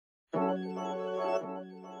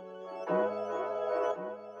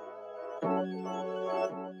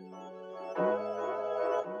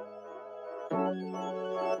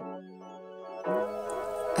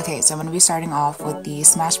Okay, so I'm going to be starting off with the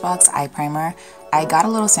Smashbox Eye Primer. I got a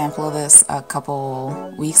little sample of this a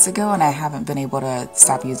couple weeks ago and I haven't been able to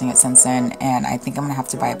stop using it since then, and I think I'm going to have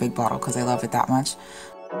to buy a big bottle because I love it that much.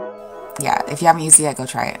 Yeah, if you haven't used it yet, go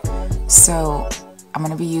try it. So I'm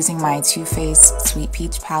going to be using my Too Faced Sweet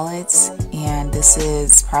Peach palette, and this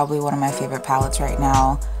is probably one of my favorite palettes right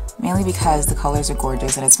now, mainly because the colors are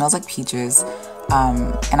gorgeous and it smells like peaches.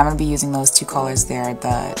 And I'm going to be using those two colors there,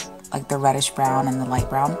 the reddish brown and the light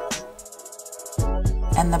brown.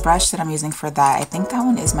 And the brush that I'm using for that, I think that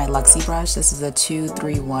one is my Luxie brush. This is a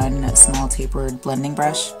 231 small tapered blending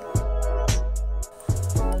brush.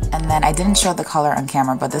 And then I didn't show the color on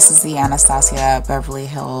camera, but this is the Anastasia Beverly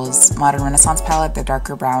Hills Modern Renaissance palette, the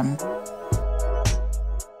darker brown.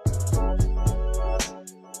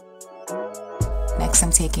 Next,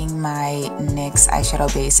 I'm taking my NYX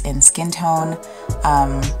eyeshadow base in Skin Tone.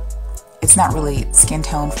 It's not really skin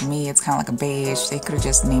tone for me, it's kind of like a beige. They could have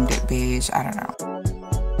just named it beige, I don't know.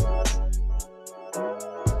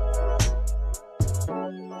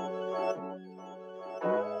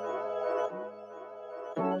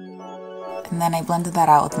 And then I blended that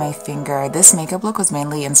out with my finger. This makeup look was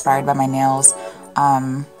mainly inspired by my nails,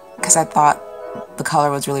 because I thought the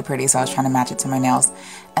color was really pretty, so I was trying to match it to my nails.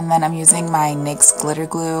 And then I'm using my NYX glitter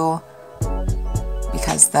glue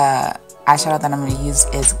because the eyeshadow that I'm going to use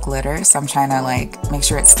is glitter, so I'm trying to like make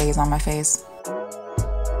sure it stays on my face.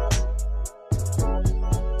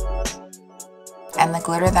 And the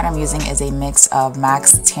glitter that I'm using is a mix of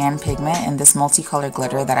MAC's Tan Pigment and this multicolored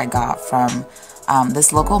glitter that I got from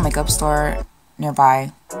this local makeup store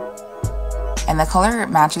nearby. And the color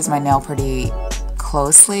matches my nail pretty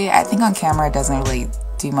closely. I think on camera it doesn't really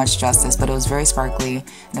do much justice, but it was very sparkly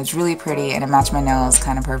and it's really pretty and it matched my nails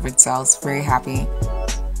kind of perfect, so I was very happy.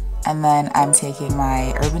 And then I'm taking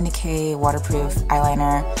my Urban Decay waterproof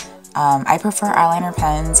eyeliner. I prefer eyeliner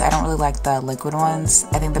pens. I don't really like the liquid ones.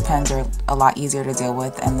 I think the pens are a lot easier to deal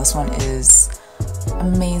with, and this one is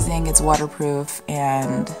amazing. It's waterproof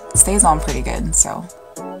and stays on pretty good, so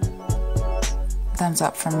thumbs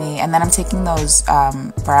up from me. And then I'm taking those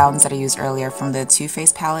browns that I used earlier from the Too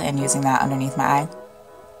Faced palette and using that underneath my eye.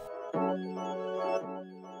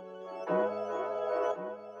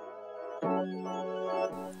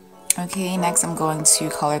 Okay, next I'm going to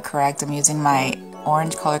color correct. I'm using my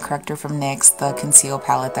orange color corrector from NYX, the Conceal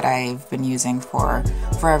palette that I've been using for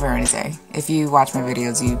forever and a day. If you watch my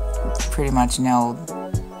videos, you pretty much know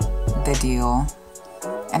the deal.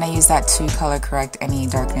 And I use that to color correct any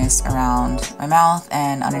darkness around my mouth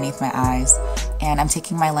and underneath my eyes. And I'm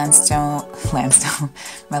taking my my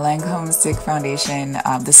Lancome stick foundation.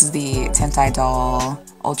 This is the Tint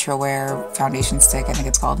Ultra Wear foundation stick, I think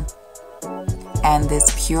it's called. And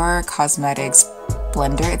this Pure Cosmetics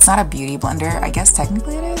blender. It's not a beauty blender. I guess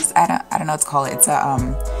technically it is. I don't know what to call it.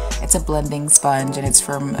 It's a blending sponge and it's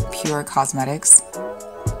from Pure Cosmetics.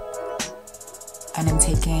 And I'm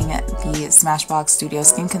taking the Smashbox Studio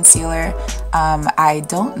Skin Concealer. I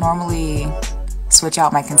don't normally switch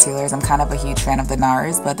out my concealers. I'm kind of a huge fan of the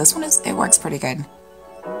NARS, but this one it works pretty good.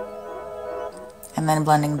 And then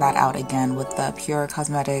blending that out again with the Pure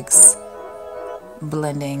Cosmetics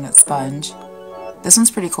blending sponge. This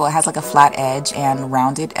one's pretty cool. It has like a flat edge and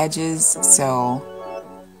rounded edges, so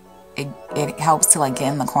it helps to like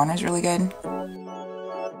get in the corners really good.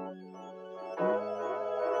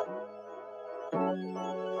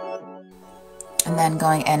 And then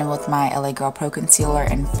going in with my LA Girl Pro Concealer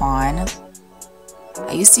in Fawn.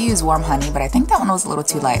 I used to use Warm Honey, but I think that one was a little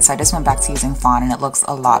too light, so I just went back to using Fawn and it looks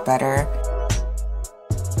a lot better.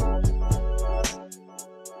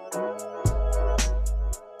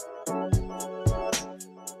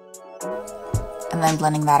 And then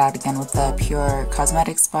blending that out again with the Pure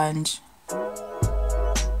Cosmetics sponge.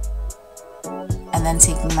 And then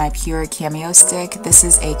taking my Pure Cameo stick. This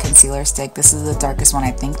is a concealer stick. This is the darkest one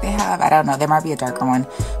I think they have. I don't know, there might be a darker one,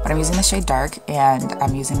 but I'm using the shade Dark and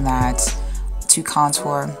I'm using that to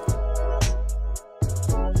contour.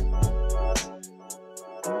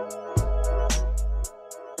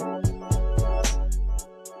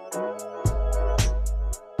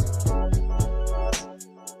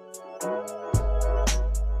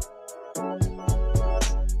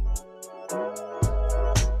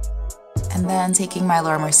 And then taking my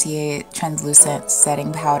Laura Mercier translucent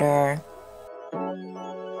setting powder.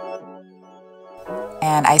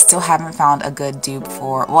 And I still haven't found a good dupe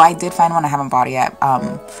for, well, I did find one, I haven't bought it yet.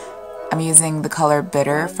 I'm using the color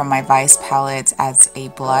Bitter from my Vice palette as a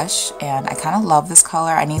blush, and I kind of love this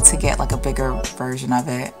color. I need to get like a bigger version of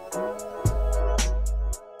it.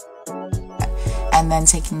 And then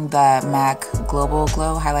taking the MAC Global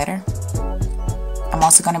Glow highlighter. I'm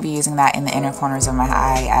also going to be using that in the inner corners of my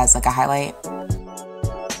eye as like a highlight.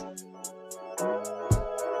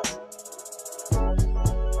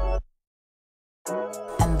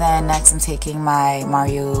 And then next I'm taking my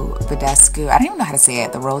Badescu, I don't even know how to say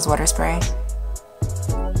it, the rose water spray.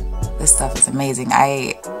 This stuff is amazing.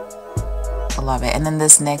 I love it. And then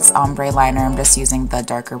this NYX Ombre liner, I'm just using the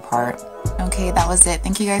darker part. Okay, that was it.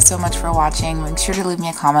 Thank you guys so much for watching. Make sure to leave me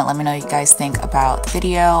a comment. Let me know what you guys think about the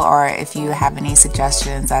video, or if you have any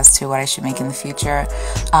suggestions as to what I should make in the future.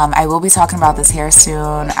 I will be talking about this hair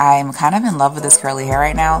soon. I'm kind of in love with this curly hair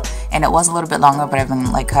right now, and it was a little bit longer, but I've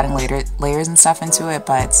been like cutting layers and stuff into it,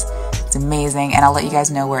 but it's amazing. And I'll let you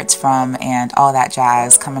guys know where it's from and all that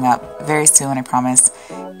jazz coming up very soon, I promise.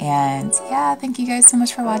 And yeah, thank you guys so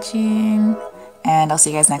much for watching, and I'll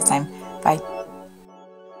see you guys next time. Bye.